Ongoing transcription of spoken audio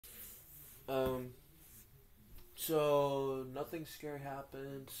Um, so nothing scary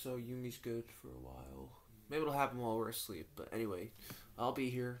happened. So Yumi's good for a while. Maybe it'll happen while we're asleep. But anyway, I'll be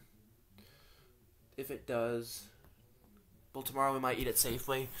here if it does. Well, tomorrow we might eat at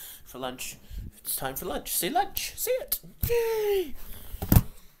Safeway for lunch. It's time for lunch. Say lunch. Say it. Yay!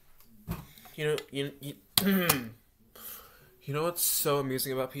 You know what's so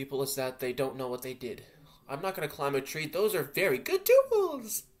amusing about people is that they don't know what they did. I'm not gonna climb a tree. Those are very good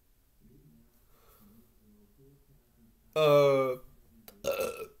tools. Uh,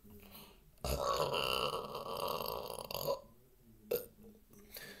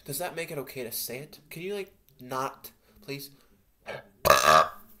 Does that make it okay to say it? Can you not, please?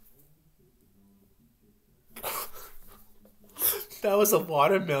 That was a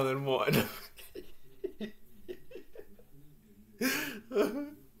watermelon one.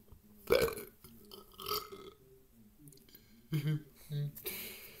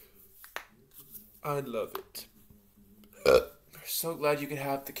 I love it. So glad you could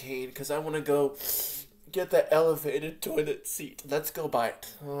have the cane, because I want to go get that elevated toilet seat. Let's go buy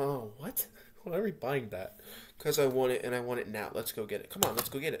it. Oh, what? Why are we buying that? Because I want it, and I want it now. Let's go get it. Come on, let's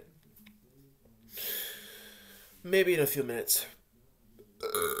go get it. Maybe in a few minutes. I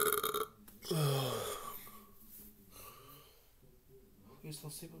guess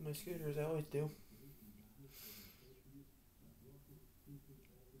I'll sleep with my scooter as I always do.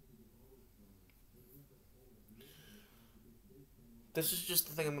 This is just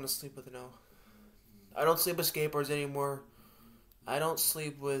the thing I'm going to sleep with now. I don't sleep with skateboards anymore. I don't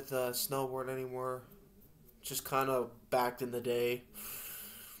sleep with snowboard anymore. Just kind of back in the day.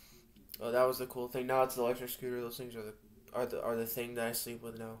 Oh, that was the cool thing. Now it's the electric scooter. Those things are the thing that I sleep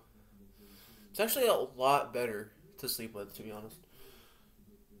with now. It's actually a lot better to sleep with, to be honest.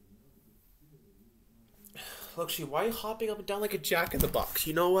 Look, why are you hopping up and down like a jack in the box?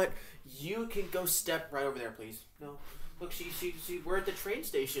 You know what? You can go step right over there, please. No. Look, we're at the train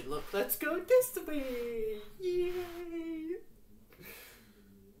station. Look, let's go this way. Yay!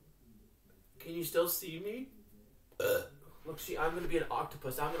 Can you still see me? Look, I'm gonna be an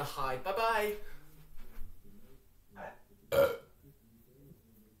octopus. I'm gonna hide. Bye-bye.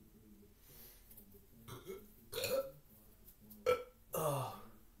 Oh.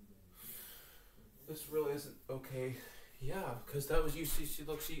 This really isn't okay. Yeah, because that was you.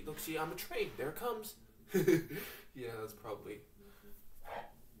 Look, I'm a train. There it comes. Yeah, that's probably.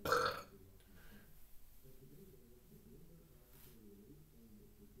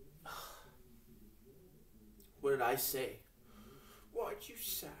 What did I say? What'd you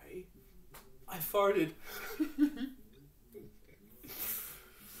say? I farted.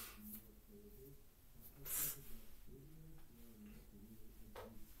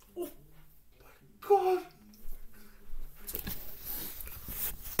 Oh my god.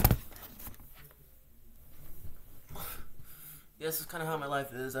 Yeah, this is kind of how my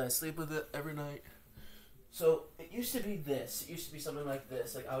life is. I sleep with it every night. So, it used to be this. It used to be something like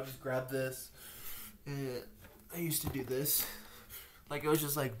this. Like, I would just grab this. And I used to do this. Like, it was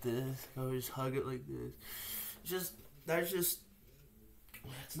just like this. I would just hug it like this.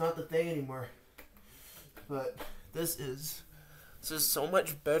 It's not the thing anymore. But this is so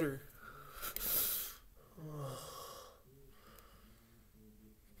much better.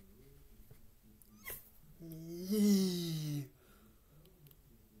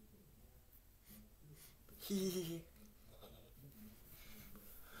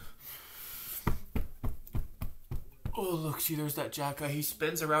 Oh, look, there's that jack guy. He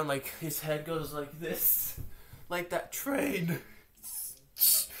spins around like his head goes like this. Like that train.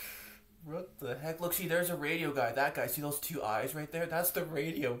 What the heck? Look, there's a radio guy. That guy, see those two eyes right there? That's the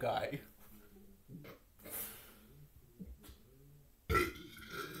radio guy.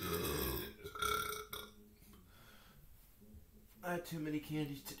 I had too many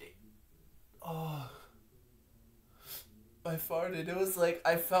candies today. Oh. I farted. It was like,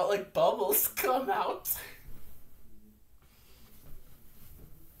 I felt like bubbles come out.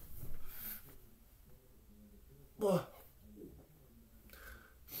 Oh.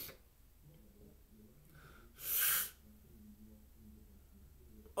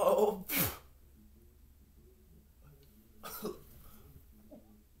 Oh.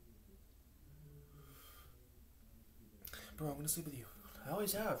 Bro, I'm gonna sleep with you. I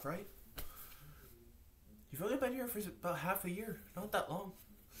always have, right? You've only been here for about half a year. Not that long.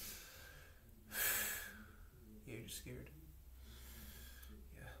 Yeah, you're just scared.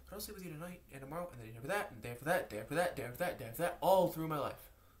 Yeah, but I'll sleep with you tonight and tomorrow and the day after that and the day after that, day after that, day after that, day after that, all through my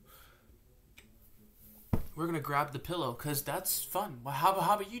life. We're gonna grab the pillow because that's fun. Well, how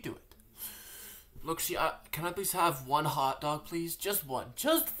about you do it? Look, can I please have one hot dog, please? Just one.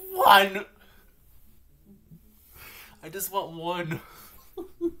 Just one! I just want one.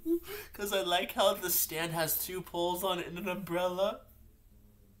 Because I like how the stand has two poles on it and an umbrella.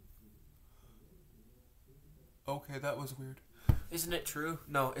 Okay, that was weird. Isn't it true?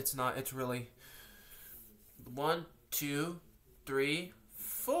 No, it's not. It's really 1, 2, 3,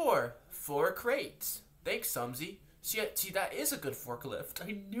 4. 4 crates. Thanks, Sumsy. See, that is a good forklift.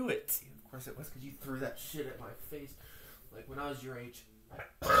 I knew it. Of course it was because you threw that shit at my face. Like when I was your age.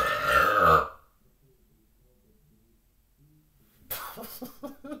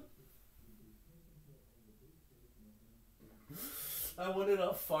 I wanted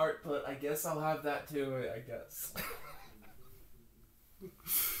a fart, but I guess I'll have that too, I guess.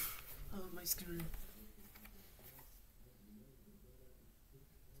 Oh, my screen.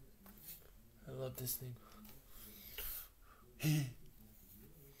 I love this thing.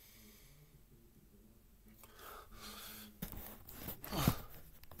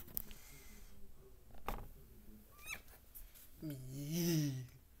 Me.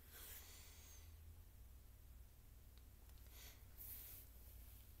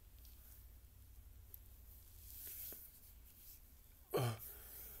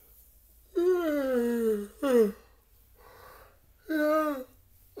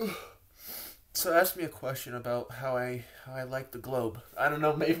 So ask me a question about how I like the globe. I don't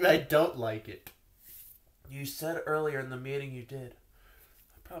know, maybe I don't like it. You said earlier in the meeting you did.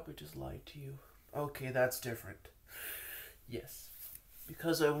 I probably just lied to you. Okay, that's different. Yes.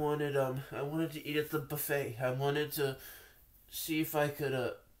 Because I wanted to eat at the buffet. I wanted to see if I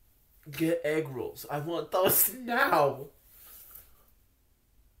could get egg rolls. I want those now.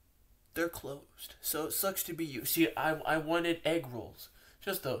 They're closed. So it sucks to be you. See, I wanted egg rolls.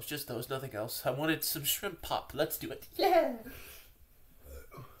 Just those, nothing else. I wanted some shrimp pop. Let's do it. Yeah!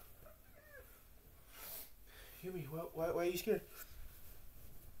 Yumi, why are you scared?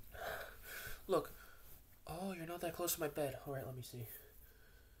 Look. Oh, you're not that close to my bed. Alright, let me see.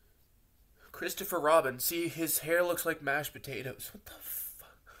 Christopher Robin. See, his hair looks like mashed potatoes. What the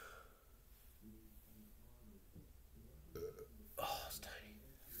fuck? Oh, it's tiny.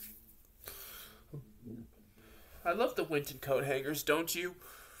 I love the Winton coat hangers, don't you?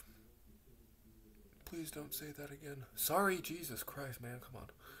 Please don't say that again. Sorry, Jesus Christ, man, come on.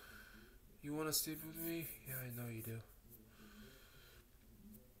 You want to sleep with me? Yeah, I know you do.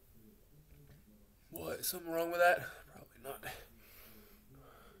 What? Something wrong with that? Probably not.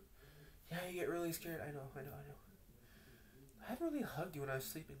 Yeah, you get really scared. I know. I haven't really hugged you when I was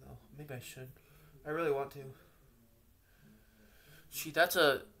sleeping, though. Maybe I should. I really want to. Gee,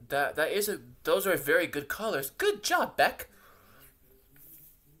 those are very good colors. Good job, Beck.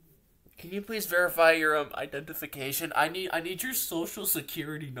 Can you please verify your identification? I need your social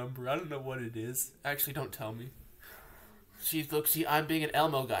security number. I don't know what it is. Actually, don't tell me. See, look, I'm being an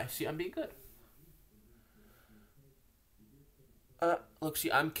Elmo guy. See, I'm being good. Look,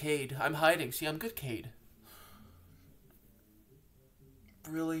 I'm Cade. I'm hiding. See, I'm good, Cade.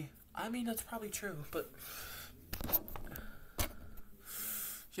 Really? I mean, that's probably true, but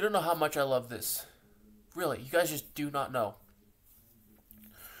you don't know how much I love this. Really, you guys just do not know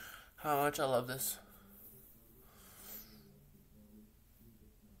how much I love this.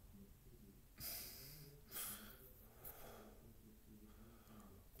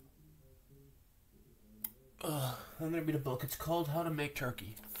 I'm gonna read a book. It's called How to Make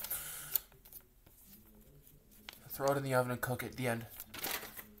Turkey. Throw it in the oven and cook it at the end.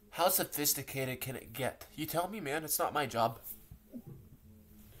 How sophisticated can it get? You tell me, man. It's not my job.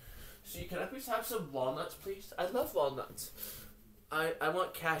 See, can I please have some walnuts, please? I love walnuts. I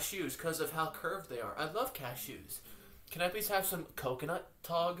want cashews because of how curved they are. I love cashews. Can I please have some coconut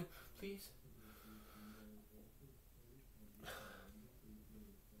tog, please?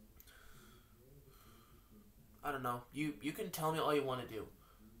 I don't know. You can tell me all you want to do.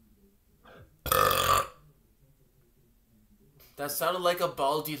 That sounded like a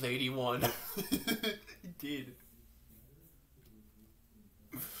baldy lady one. It did.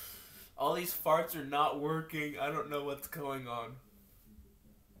 All these farts are not working. I don't know what's going on.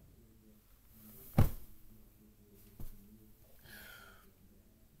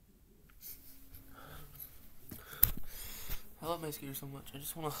 I love my scooter so much. I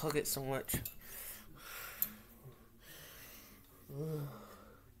just want to hug it so much.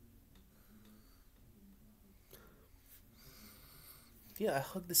 Yeah, I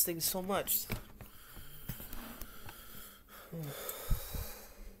hug this thing so much.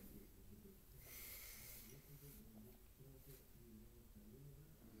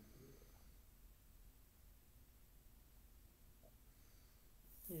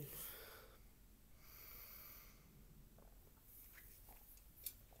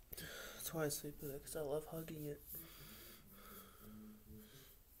 That's why I sleep with it, because I love hugging it.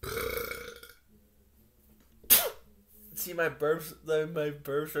 See, my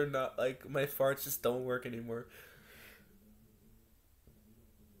burps are not like my farts just don't work anymore.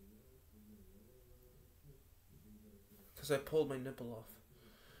 Because I pulled my nipple off.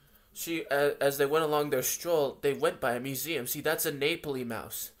 She, as they went along their stroll, they went by a museum. See, that's a Napoli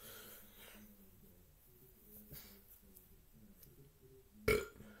mouse.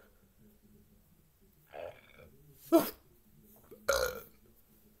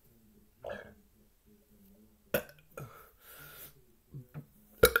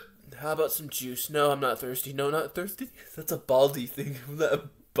 How about some juice? No, I'm not thirsty. No, not thirsty. That's a baldy thing. Not a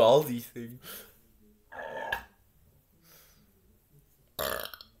baldy thing.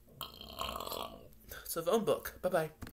 It's a phone book. Bye bye.